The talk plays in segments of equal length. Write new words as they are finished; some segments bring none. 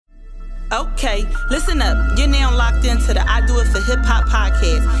Okay, listen up. You're now locked into the I Do It for Hip Hop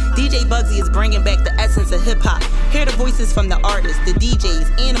podcast. DJ Bugsy is bringing back the essence of hip hop. Hear the voices from the artists, the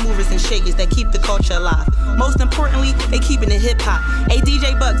DJs, and the movers and shakers that keep the culture alive. Most importantly, they keeping it hip hop. Hey,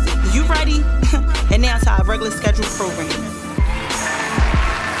 DJ Bugsy, you ready? And now to our regular scheduled program.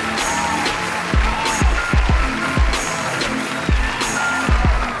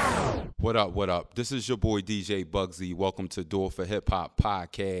 What up? This is your boy DJ Bugsy. Welcome to Do It for Hip Hop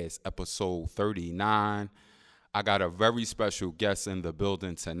podcast, episode 39. I got a very special guest in the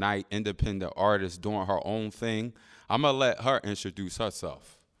building tonight, independent artist doing her own thing. I'm going to let her introduce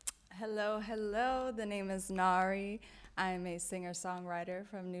herself. Hello. The name is Nari. I'm a singer-songwriter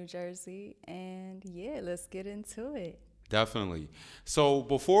from New Jersey. And yeah, let's get into it. Definitely. So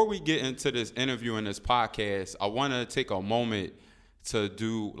before we get into this interview and this podcast, I want to take a moment to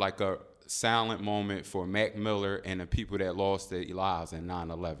do like a silent moment for Mac Miller and the people that lost their lives in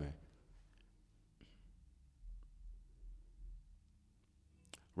 9/11.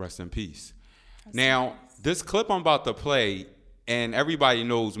 Rest in peace. Now, this clip I'm about to play, and everybody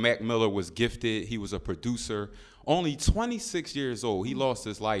knows Mac Miller was gifted. He was a producer, only 26 years old. He lost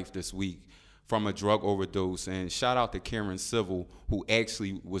his life this week from a drug overdose. And shout out to Karen Civil, who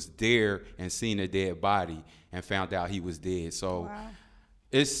actually was there and seen a dead body and found out he was dead. So. Wow.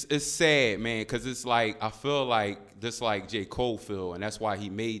 It's sad, man, because it's like, I feel like this like J. Cole feel, and that's why he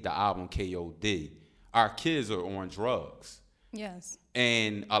made the album K.O.D. Our kids are on drugs. Yes.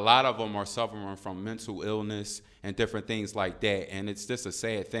 And a lot of them are suffering from mental illness and different things like that, and it's just a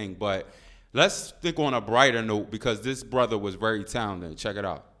sad thing. But let's stick on a brighter note because this brother was very talented. Check it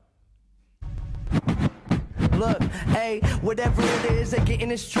out. Look, hey, whatever it is, they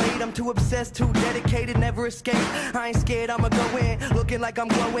getting it straight. I'm too obsessed, too dedicated, never escape. I ain't scared, I'ma go in, looking like I'm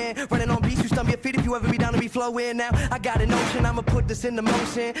glowing. Running on beats, you stump your feet if you ever be down to be flowing. Now, I got a notion, I'ma put this into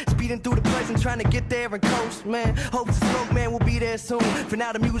motion. Speeding through the present, trying to get there and coast, man. Hope the smoke, man, will be there soon. For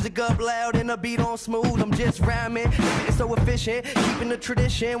now, the music up loud and the beat on smooth. I'm just rhyming, it's so efficient. Keeping the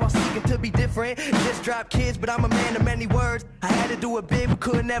tradition while seeking to be different. Just drop kids, but I'm a man of many words. I had to do it big, but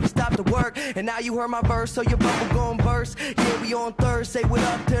could never stop the work. And now you heard my verse, so your bubble gon' burst. Yeah, we on third. Say what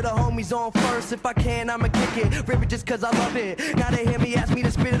up to the homies on first. If I can, I'ma kick it. Rip it just cause I love it. Now they hear me ask me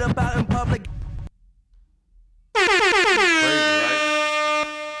to spit it up out in public. Crazy,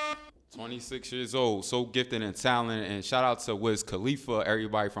 right? 26 years old, so gifted and talented. And shout out to Wiz Khalifa,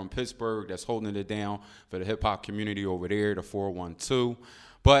 everybody from Pittsburgh that's holding it down for the hip hop community over there, the 412.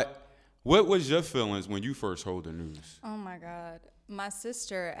 But what was your feelings when you first heard the news? Oh my God. My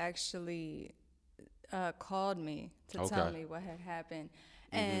sister actually called me to tell me what had happened.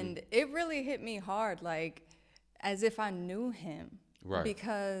 And it really hit me hard, like as if I knew him. Right.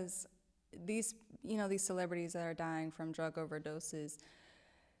 Because these celebrities that are dying from drug overdoses,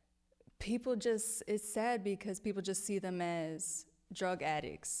 it's sad because people just see them as drug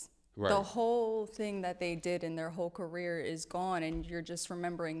addicts. Right. The whole thing that they did in their whole career is gone, and you're just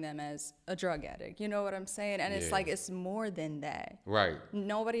remembering them as a drug addict. You know what I'm saying? And it's like, it's more than that. Right.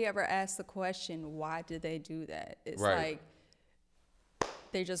 Nobody ever asked the question, why did they do that? It's like,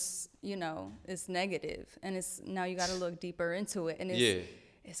 they just, it's negative. And it's now you got to look deeper into it. And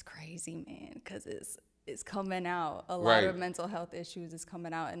it's crazy, man, because it's coming out. A lot of mental health issues is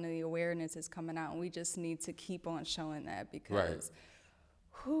coming out, and the awareness is coming out. And we just need to keep on showing that because...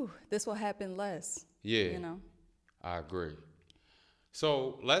 this will happen less. Yeah, I agree.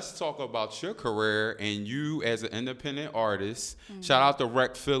 So let's talk about your career and you as an independent artist. Mm-hmm. Shout out to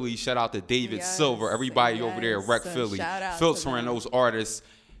Rec Philly. Shout out to David Silver. Everybody over there at Rec Philly. Filtering those artists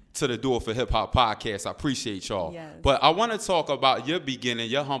to the Do It for Hip Hop podcast. I appreciate y'all. Yes. But I want to talk about your beginning,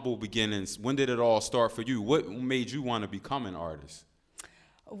 your humble beginnings. When did it all start for you? What made you want to become an artist?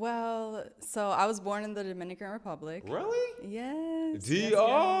 Well, so I was born in the Dominican Republic. Really? Yes.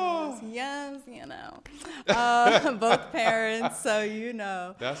 D.R. Yes, both parents,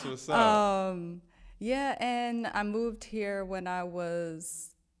 so That's what's up. Yeah, and I moved here when I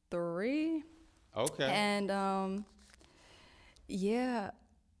was 3. Okay. And,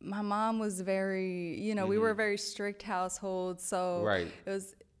 my mom was very, we were a very strict household, so it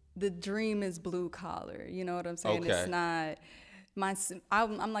was, the dream is blue collar, you know what I'm saying? Okay. It's not...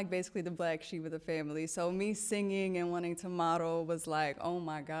 I'm like basically the black sheep of the family. So me singing and wanting to model was like, oh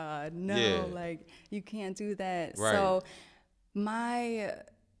my God, no, like you can't do that. Right. So my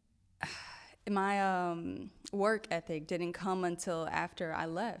work ethic didn't come until after I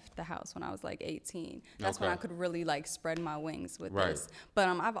left the house when I was like 18. That's when I could really like spread my wings with this. But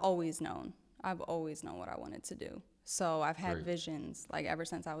I've always known what I wanted to do. So I've had visions like ever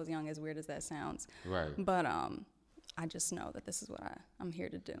since I was young, as weird as that sounds. Right. But I just know that this is what I'm here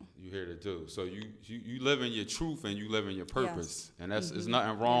to do. You're here to do. So you live in your truth and you live in your purpose. Yes. And that's there's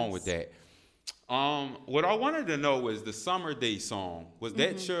nothing wrong with that. What I wanted to know is the Summer Day song. Was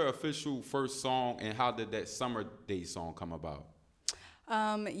that your official first song, and how did that Summer Day song come about?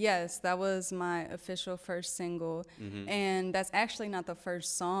 Yes, that was my official first single, and that's actually not the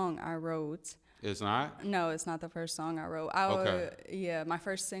first song I wrote. It's not? No, it's not the first song I wrote. Yeah, my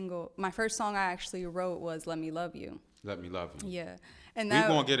first song I actually wrote was "Let Me Love You." Let Me Love You. Yeah, and we're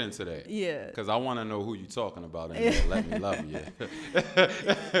gonna get into that. Yeah, because I want to know who you're talking about in there. Let Me Love You.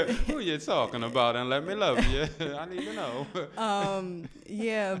 Who you talking about and Let Me Love You? I need to know.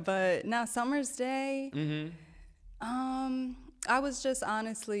 Yeah, but now Summer's Day. I was just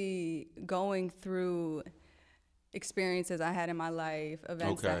honestly going through experiences I had in my life,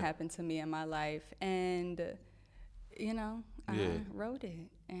 events that happened to me in my life, and I wrote it,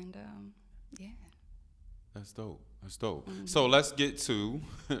 and That's dope. So let's get to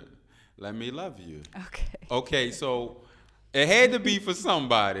Let Me Love You. Okay, so it had to be for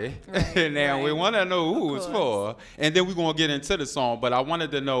somebody. Right, now we want to know who it's for, and then we're going to get into the song, but I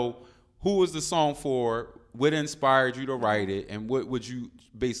wanted to know who was the song for, what inspired you to write it, and what would you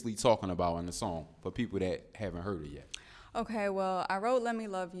basically talking about in the song for people that haven't heard it yet? Okay, well, I wrote Let Me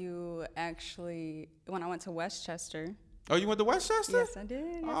Love You actually when I went to Westchester. Oh, you went to Westchester? Yes, I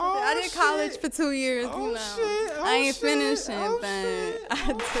did. I did college for 2 years. I ain't finishing, but I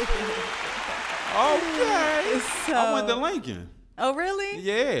did. Okay. So, I went to Lincoln. Oh, really?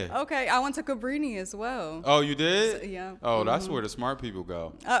 Yeah. Okay, I went to Cabrini as well. Oh, you did? So, yeah. Oh, that's where the smart people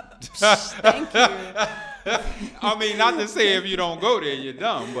go. Thank you. I mean, not to say if you don't go there, you're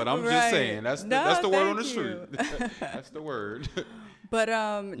dumb, but I'm just saying that's the word on the street. That's the word. But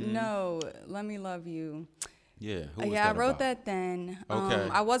no, Let Me Love You. Yeah. I wrote that then. Okay.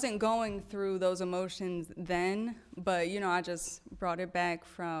 I wasn't going through those emotions then, but I just brought it back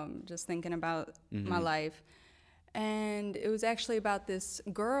from just thinking about my life. And it was actually about this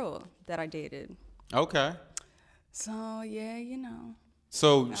girl that I dated. Okay. So, yeah,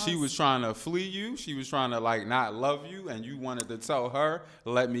 So she was trying to flee you? She was trying to, not love you, and you wanted to tell her,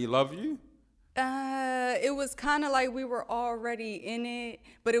 let me love you? It was kind of like we were already in it,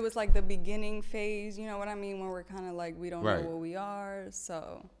 but it was like the beginning phase, you know what I mean? When we're kind of like, we don't know what we are,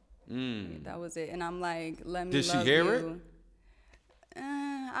 so that was it. And I'm like, let me love you. Did she hear it?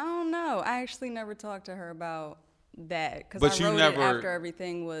 I don't know. I actually never talked to her about that, because I wrote it after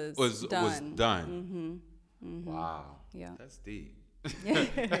everything was done. Wow. Yeah. That's deep.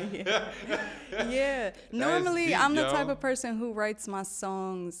 Yeah. Normally, deep, I'm the type of person who writes my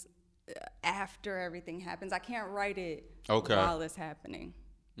songs after everything happens. I can't write it while it's happening.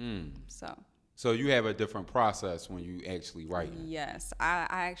 So you have a different process when you actually write. Yes, I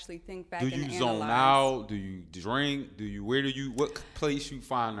actually think back. Do and you zone out? Do you drink? What place you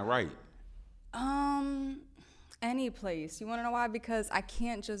find to write? Any place. You want to know why? Because I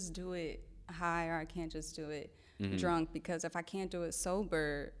can't just do it high, or I can't just do it drunk, because if I can't do it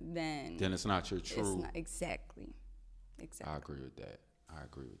sober, then it's not your true. It's not, exactly. I agree with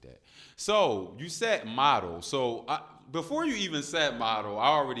that. So you said model. So before you even said model, I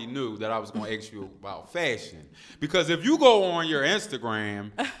already knew that I was going to ask you about fashion, because if you go on your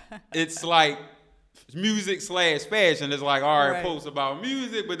Instagram, it's like music/fashion. It's like, all right, post about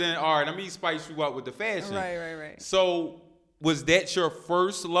music, but then all right, let me spice you up with the fashion. Right. So was that your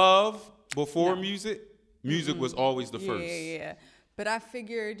first love before music? Music was always the first. Yeah. But I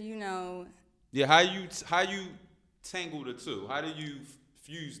figured, Yeah, how you tangle the two? How do you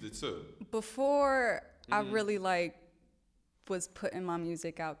fuse the two? Before I really was putting my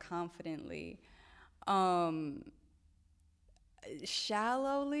music out confidently.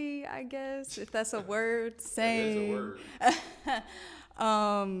 Shallowly, I guess, if that's a word. Saying. That is a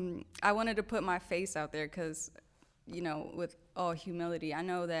word. I wanted to put my face out there because, with all humility, I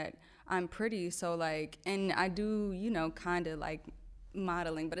know that I'm pretty, so and I do, kind of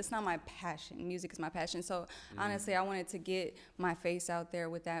modeling, but it's not my passion. Music is my passion. So honestly, I wanted to get my face out there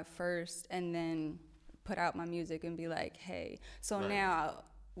with that first, and then put out my music and be like, hey. So now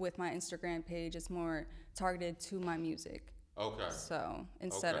with my Instagram page, it's more targeted to my music. Okay. So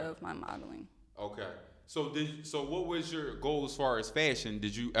instead of my modeling. Okay. So what was your goal as far as fashion?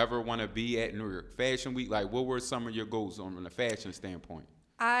 Did you ever want to be at New York Fashion Week? What were some of your goals on a fashion standpoint?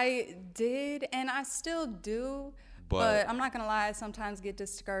 I did, and I still do. But I'm not going to lie, I sometimes get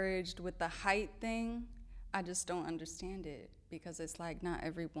discouraged with the height thing. I just don't understand it, because it's not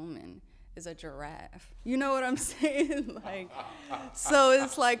every woman is a giraffe. You know what I'm saying? Like, so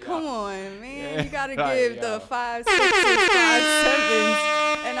it's like, come on, man. You got to give the 5, 6, 5,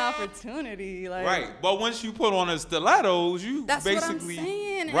 7s an opportunity. Like, right. But once you put on the stilettos, you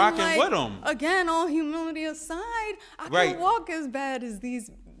basically rocking like, with them. Again, all humility aside, I can walk as bad as these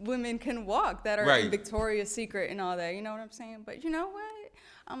women can walk that are in Victoria's Secret and all that. You know what I'm saying? But you know what?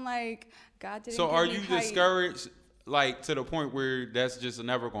 I'm like, God didn't. So are you discouraged? Like, to the point where that's just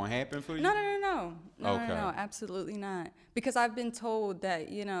never going to happen for you? No, absolutely not. Because I've been told that,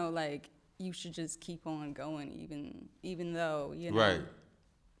 you know, like, you should just keep on going even though, you know. Right.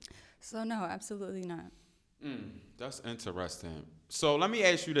 So, no, absolutely not. That's interesting. So, let me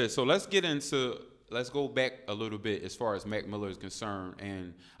ask you this. So, let's go back a little bit as far as Mac Miller is concerned.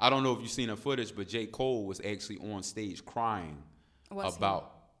 And I don't know if you've seen the footage, but J. Cole was actually on stage crying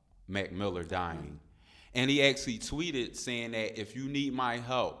about Mac Miller dying. And he actually tweeted saying that if you need my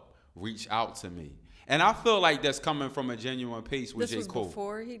help, reach out to me. And I feel like that's coming from a genuine place with J. Cole. This was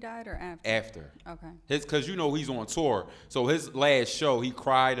before he died or after? After. Okay. Because, you know, he's on tour. So his last show, he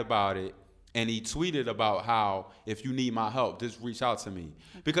cried about it. And he tweeted about how, if you need my help, just reach out to me.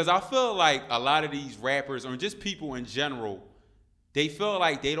 Okay. Because I feel like a lot of these rappers, or just people in general, they feel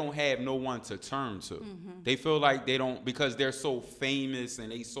like they don't have no one to turn to. Mm-hmm. They feel like they don't, because they're so famous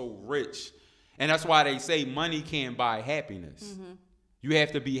and they so rich. And that's why they say money can't buy happiness. Mm-hmm. You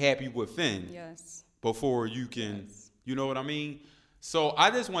have to be happy within before you can, you know what I mean? So I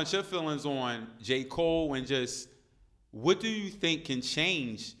just want your feelings on J. Cole and just what do you think can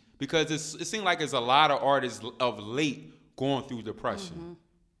change? Because it seems like there's a lot of artists of late going through depression. Mm-hmm.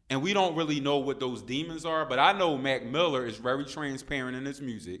 And we don't really know what those demons are, but I know Mac Miller is very transparent in his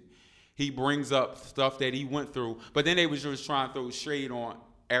music. He brings up stuff that he went through, but then they was just trying to throw shade on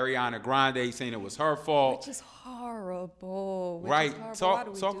Ariana Grande, saying it was her fault. Which is horrible. Right. Why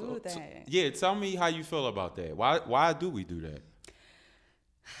do we do that? Yeah, tell me how you feel about that. Why do we do that?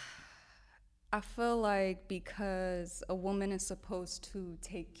 I feel like because a woman is supposed to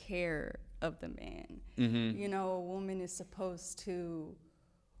take care of the man. Mm-hmm. You know, a woman is supposed to,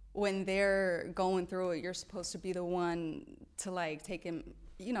 when they're going through it, you're supposed to be the one to like take him,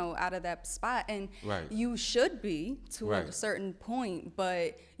 you know, out of that spot. And you should be to a certain point,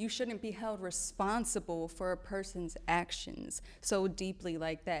 but you shouldn't be held responsible for a person's actions so deeply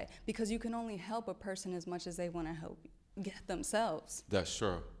like that, because you can only help a person as much as they want to help get themselves. That's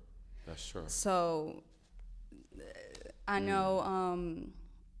true. So I know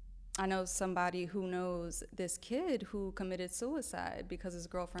somebody who knows this kid who committed suicide because his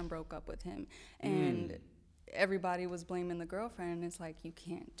girlfriend broke up with him. And everybody was blaming the girlfriend, and it's like, you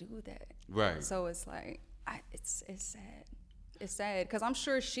can't do that. Right. So it's like, it's sad. It's sad because I'm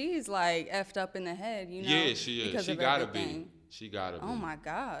sure she's like effed up in the head, you know? Yeah, she is. She gotta be. Oh my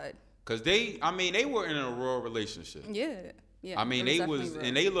God. Because they were in a real relationship. Yeah. I mean, they was,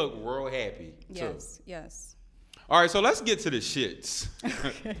 and they look real happy too. Yes. All right, so let's get to the shits.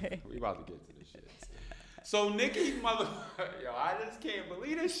 Okay. We about to get to the shits. So Nicki I just can't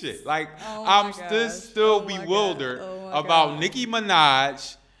believe this shit. Like, I'm still bewildered about Nicki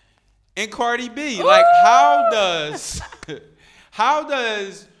Minaj and Cardi B. Ooh! Like, how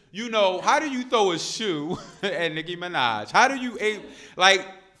does you know, how do you throw a shoe at Nicki Minaj? How do you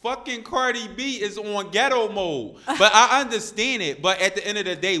fucking Cardi B is on ghetto mode. But I understand it. But at the end of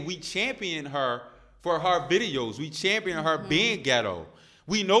the day, we champion her for her videos. We champion her being ghetto.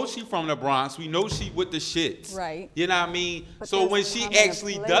 We know she from the Bronx. We know she with the shits. Right. You know what I mean? But so when she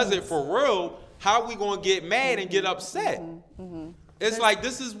actually does it for real, how we going to get mad and get upset? It's like,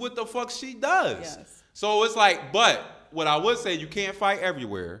 this is what the fuck she does. Yes. So it's like, but what I would say, you can't fight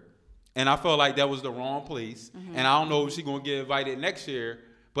everywhere. And I felt like that was the wrong place. And I don't know if she's going to get invited next year.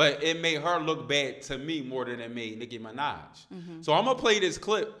 But it made her look bad to me more than it made Nicki Minaj. So I'm going to play this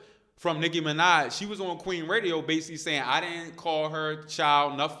clip from Nicki Minaj. She was on Queen Radio basically saying, I didn't call her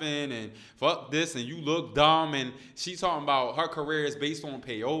child nothing and fuck this and you look dumb. And she's talking about her career is based on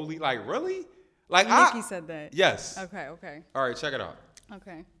peyote. Like, really? Like, Nicki said that? Yes. Okay. All right, check it out.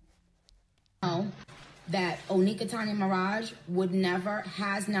 Okay. That Onika Tanya Maraj would never,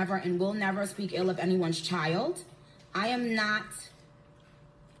 has never, and will never speak ill of anyone's child. I am not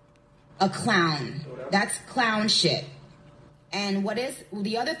a clown. That's clown shit. And what is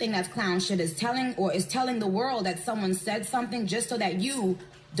the other thing that's clown shit is telling the world that someone said something just so that you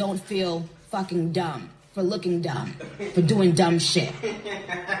don't feel fucking dumb for looking dumb, for doing dumb shit.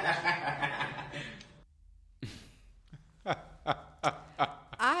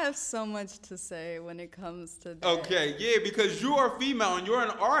 I have so much to say when it comes to that. Okay, yeah, because you are female and you're an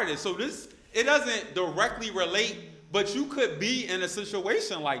artist, so it doesn't directly relate But you could be in a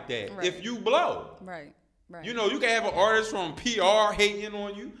situation like that if you blow. Right. Right. You know, you can have an artist from PR hating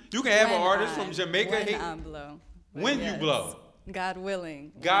on you. You can have an artist from Jamaica hating. When I blow. When you blow. God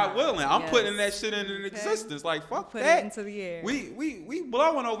willing. God willing. I'm putting that shit into existence. Like, fuck Put that. it into the air. We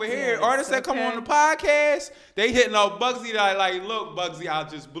blowing over here. Artists that come on the podcast, they hitting up Bugsy. Like, look, Bugsy, I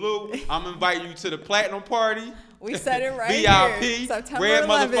just blew. I'm inviting you to the platinum party. We said it right VIP, September red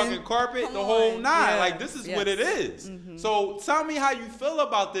 11th. motherfucking carpet, the whole nine. Like, this is what it is. Mm-hmm. So tell me how you feel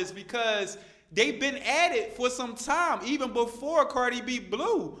about this, because they've been at it for some time. Even before Cardi B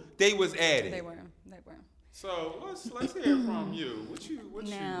blew, they was at it. They were. So let's hear from you. What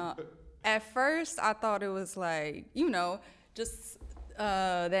now, at first, I thought it was like, you know, just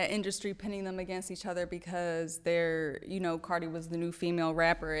that industry pinning them against each other because they're, you know, Cardi was the new female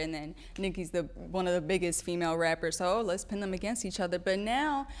rapper and then Nicki's one of the biggest female rappers. So let's pin them against each other. But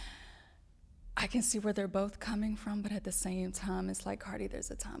now I can see where they're both coming from, but at the same time, it's like, Cardi,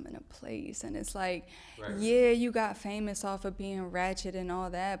 there's a time and a place. And it's like, yeah, you got famous off of being ratchet and all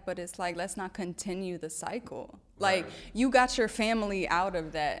that, but it's like, let's not continue the cycle. Like, you got your family out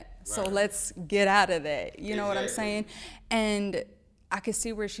of that, so let's get out of that. You know what I'm saying? And I can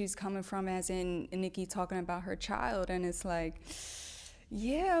see where she's coming from, as in Nicki talking about her child, and it's like,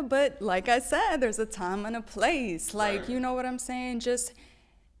 yeah, but like I said, there's a time and a place. Like, you know what I'm saying? Just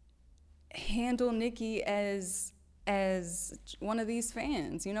handle Nicki as one of these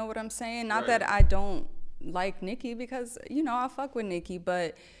fans. You know what I'm saying? Not that I don't like Nicki, because, you know, I fuck with Nicki,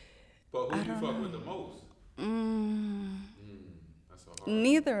 but who do you fuck with the most? That's so hard.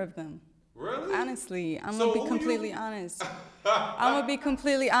 Neither of them. Really? Honestly, I'm gonna be completely honest. I'll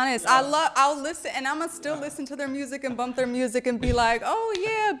listen, and I'm gonna still listen to their music and bump their music and be like, oh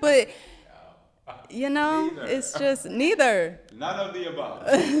yeah, but you know, it's just neither. None of the above.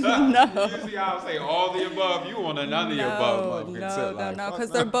 No. Usually I'll say all the above. You want a none of the above. No, because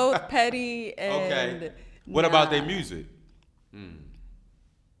they're both petty and. Okay. What about their music?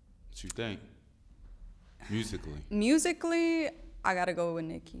 What you think? Musically, I gotta go with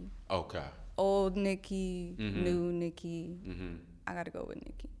Nicki. Okay. Old Nicki, new Nicki. I gotta go with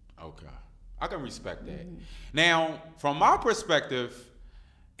Nicki. Okay. I can respect that. Now, from my perspective,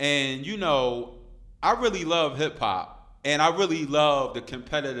 and you know, I really love hip hop, and I really love the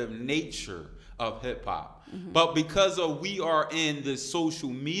competitive nature of hip hop. But because we are in the social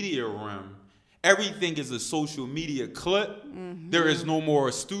media realm, everything is a social media clip. There is no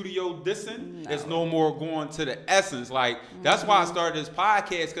more studio dissing. There's no more going to the essence. Like, that's why I started this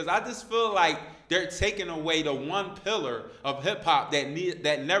podcast, because I just feel like they're taking away the one pillar of hip hop that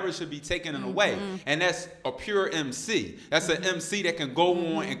never should be taken away, and that's a pure MC. That's an MC that can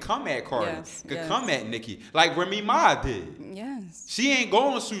go on and come at Cardi, come at Nicki, like Remy Ma did. Yes. She ain't go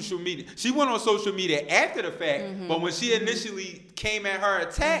on social media. She went on social media after the fact, but when she initially came at her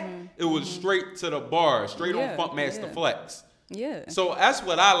attack, it was straight to the bar, straight on Funkmaster Flex. Yeah. So that's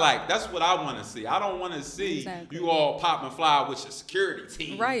what I like. That's what I want to see. I don't want to see you all pop and fly with your security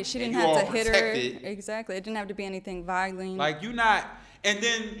team. Right. She didn't have to hit her. Exactly. It didn't have to be anything violent. Like, you not. And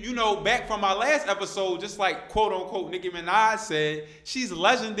then, you know, back from my last episode, just like quote unquote Nicki Minaj said, she's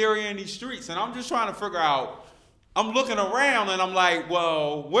legendary in these streets. And I'm just trying to figure out. I'm looking around and I'm like,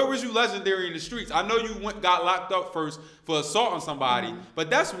 well, where was you legendary in the streets? I know you got locked up first for assaulting somebody, but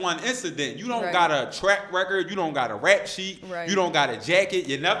that's one incident. You don't got a track record. You don't got a rap sheet. You don't got a jacket.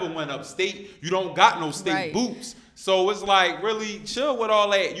 You never went upstate. You don't got no state boots. So it's like, really chill with all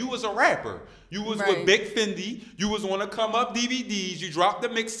that. You was a rapper. You was with Big Fendi. You was on the come up DVDs. You dropped the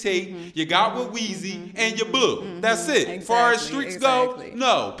mixtape. You got with Weezy and you blew. That's it. As far as streets go,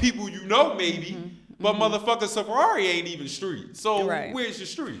 no. People you know maybe. But motherfucker, Safaree ain't even street. So where's your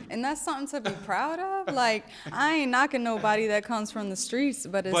street? And that's something to be proud of. Like, I ain't knocking nobody that comes from the streets,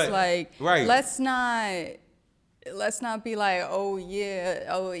 but it's let's not be like, oh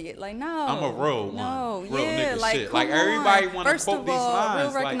yeah. Like, no. I'm a real one. No, real nigga like, shit. Like, everybody want to quote these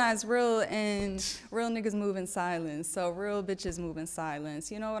lines. Real recognize real, and real niggas move in silence. So real bitches move in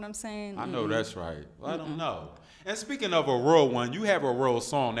silence. You know what I'm saying? I know that's right. Well, I don't know. And speaking of a real one, you have a real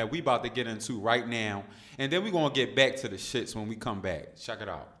song that we about to get into right now. And then we're going to get back to the shits when we come back. Check it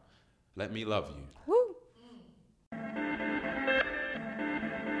out. Let Me Love You. Woo.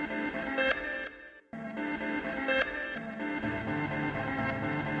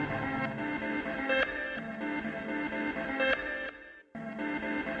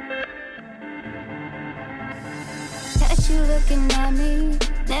 Catch you looking at me.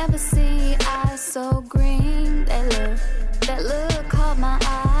 Never seen your eyes so green. That look caught my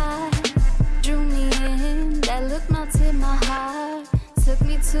eye, drew me in. That look melted my heart, took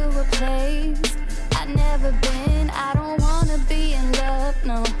me to a place I never ever been. I don't wanna be in love,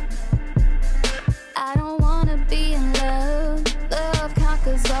 no. I don't wanna be in love. Love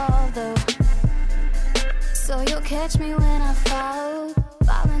conquers all, though. So you'll catch me when I fall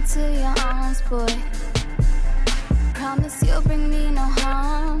into your arms, boy. Promise you'll bring me no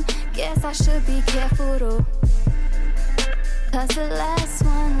harm. Guess I should be careful, though. 'Cause the last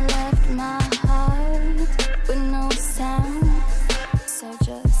one left my heart with no sound. So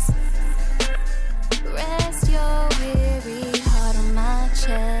just rest your weary heart on my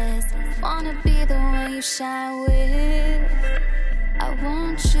chest. Wanna be the one you shine with. I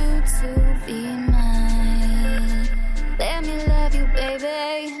want you to be mine. Let me love you,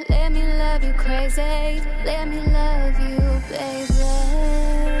 baby. Let me love you crazy. Let me love you, baby.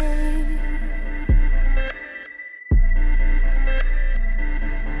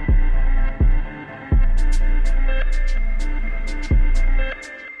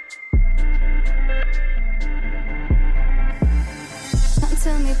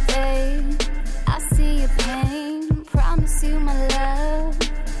 To me, babe, I see your pain. Promise you my love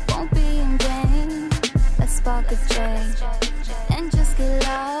won't be in vain. Let's spark a J and just get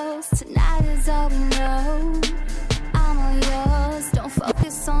lost. Tonight is all we know. I'm all yours. Don't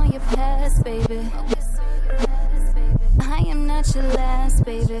focus on your past, baby. I am not your last,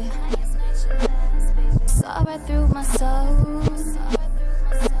 baby. Saw right through my soul.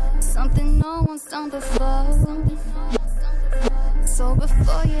 Something no one's done before. So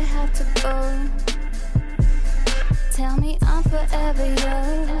before you have to go, tell me I'm forever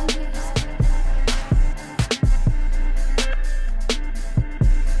yours.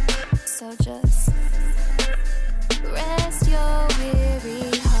 So just rest your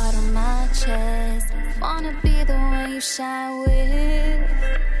weary heart on my chest. Wanna be the one you shine with.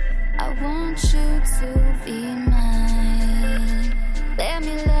 I want you to be mine. Let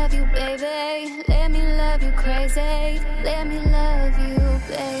me love you, baby. Let me love you crazy. Let me love you,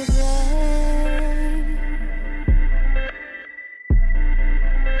 baby.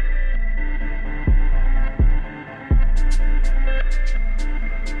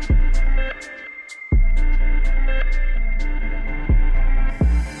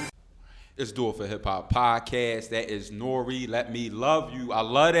 It's Do It for Hip Hop podcast. That is Nori. Let Me Love You. I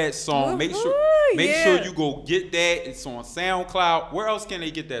love that song. Make sure you go get that. It's on SoundCloud. Where else can they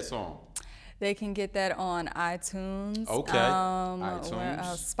get that song? They can get that on iTunes. Okay.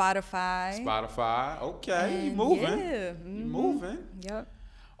 iTunes. Spotify. Okay. You moving. Yeah. You moving. Yep.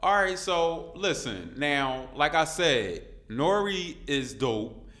 All right. So listen. Now, like I said, Nori is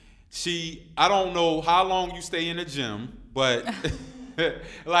dope. I don't know how long you stay in the gym, but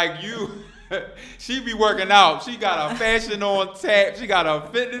like you, she be working out. She got her fashion on tap. She got her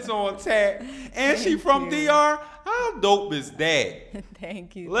fitness on tap. And she from DR. How dope is that?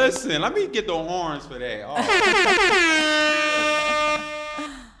 Thank you. Listen, let me get the horns for that. Oh.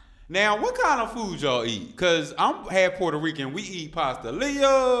 Now, what kind of food y'all eat? Because I'm half Puerto Rican. We eat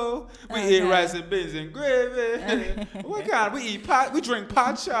pastelillo. We eat rice and beans and gravy. What kind? We drink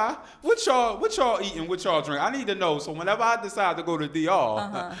pacha. What y'all eat and what y'all drink? I need to know. So whenever I decide to go to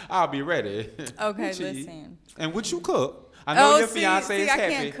DR, I'll be ready. Okay, listen. And what you cook? I know your fiance is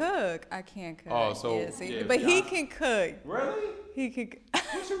happy. I can't cook. Oh, so yeah, but he can cook. Really? He can.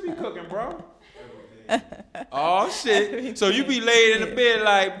 What you be cooking, bro? Oh shit! So you be laid in the bed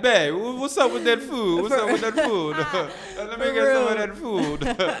like, babe, what's up with that food? What's up with that food? Let me get some of that food.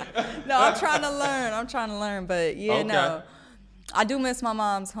 No, I'm trying to learn, but no. I do miss my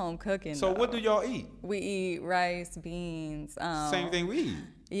mom's home cooking. So what do y'all eat? We eat rice, beans. Same thing we eat.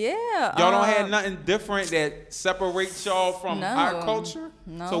 Yeah. Y'all don't have nothing different that separates y'all from our culture?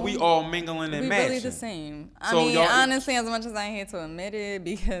 No. So we all mingling and matching. We really the same. I mean, honestly, as much as I hate to admit it,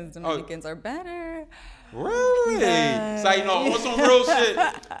 because Dominicans are better. Really? So, on some real shit,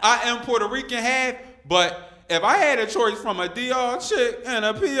 I am Puerto Rican half, but if I had a choice from a DR chick and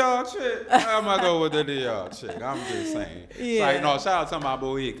a PR chick, I'm going to go with the DR chick. I'm just saying. Yeah. Shout out to my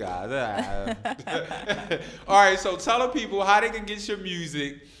boy All right, so tell the people how they can get your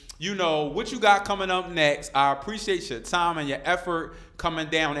music. What you got coming up next. I appreciate your time and your effort coming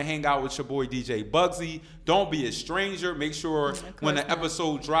down and hang out with your boy DJ Bugsy. Don't be a stranger. Make sure when the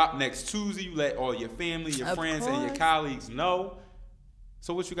episode drop next Tuesday, you let all your family, your friends, and your colleagues know.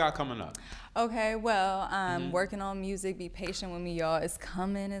 So what you got coming up? Okay, well, I'm working on music. Be patient with me, y'all. It's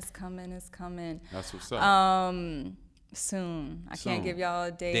coming. That's what's up. Soon. I can't give y'all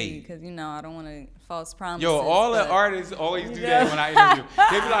a date because, I don't want to false promises. Yo, all the artists always do that when I interview.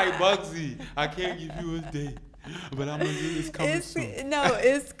 They be like, Bugsy, I can't give you a date. But I'm gonna do this coming soon. No,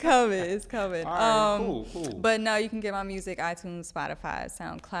 it's coming. It's coming. All right, cool. But no, you can get my music iTunes, Spotify,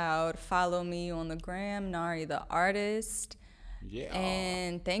 SoundCloud. Follow me on the gram, Nari the Artist. Yeah.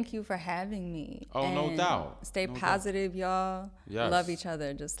 And thank you for having me. Oh, and no doubt. Stay no positive, doubt. y'all. Yes. Love each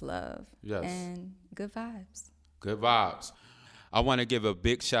other. Just love. Yes. And good vibes. Good vibes. I want to give a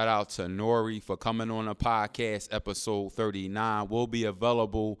big shout out to Nori for coming on the podcast. Episode 39 will be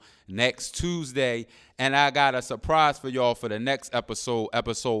available next Tuesday. And I got a surprise for y'all for the next episode,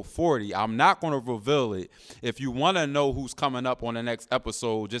 episode 40. I'm not going to reveal it. If you want to know who's coming up on the next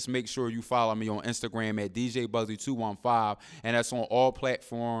episode, just make sure you follow me on Instagram at DJBugsy215. And that's on all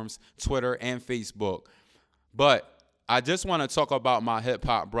platforms, Twitter and Facebook. But I just want to talk about my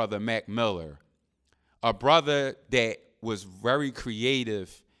hip-hop brother, Mac Miller. A brother that was very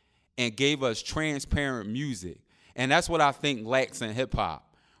creative and gave us transparent music. And that's what I think lacks in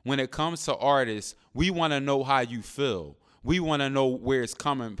hip-hop. When it comes to artists, we want to know how you feel. We want to know where it's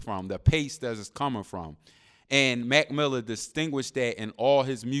coming from, the pace that it's coming from. And Mac Miller distinguished that in all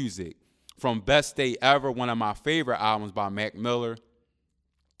his music. From Best Day Ever, one of my favorite albums by Mac Miller,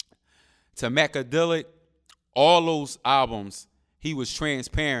 to Macadelic, all those albums, he was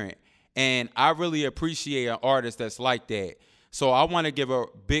transparent. And I really appreciate an artist that's like that. So I want to give a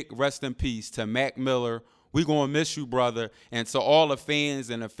big rest in peace to Mac Miller. We're going to miss you, brother. And to all the fans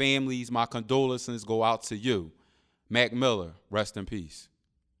and the families, my condolences go out to you. Mac Miller, rest in peace.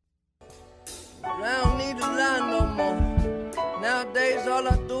 I don't need to lie no more. Nowadays, all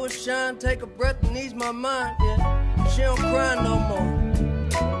I do is shine, take a breath and ease my mind, yeah. She don't cry no more.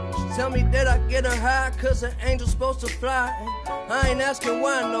 Tell me that I get her high, cause an angel's supposed to fly. And I ain't asking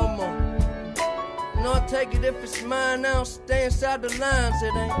why no more. No, I take it if it's mine, I don't stay inside the lines.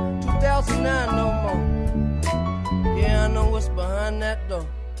 It ain't 2009 no more. Yeah, I know what's behind that door.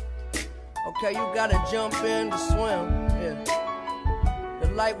 Okay, you gotta jump in to swim, yeah. The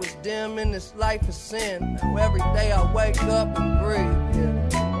light was dim and this life is sin. Now every day I wake up and breathe,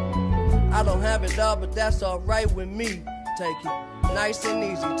 yeah. I don't have it all, but that's alright with me. Take it nice and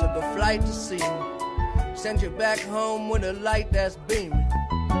easy, took a flight to see me. Send you back home with a light that's beaming.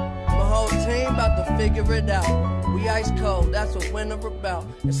 My whole team about to figure it out. We ice cold, that's what winter about.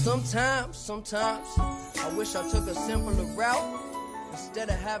 And sometimes, I wish I took a simpler route. Instead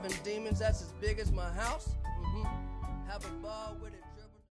of having demons that's as big as my house, have a ball with it.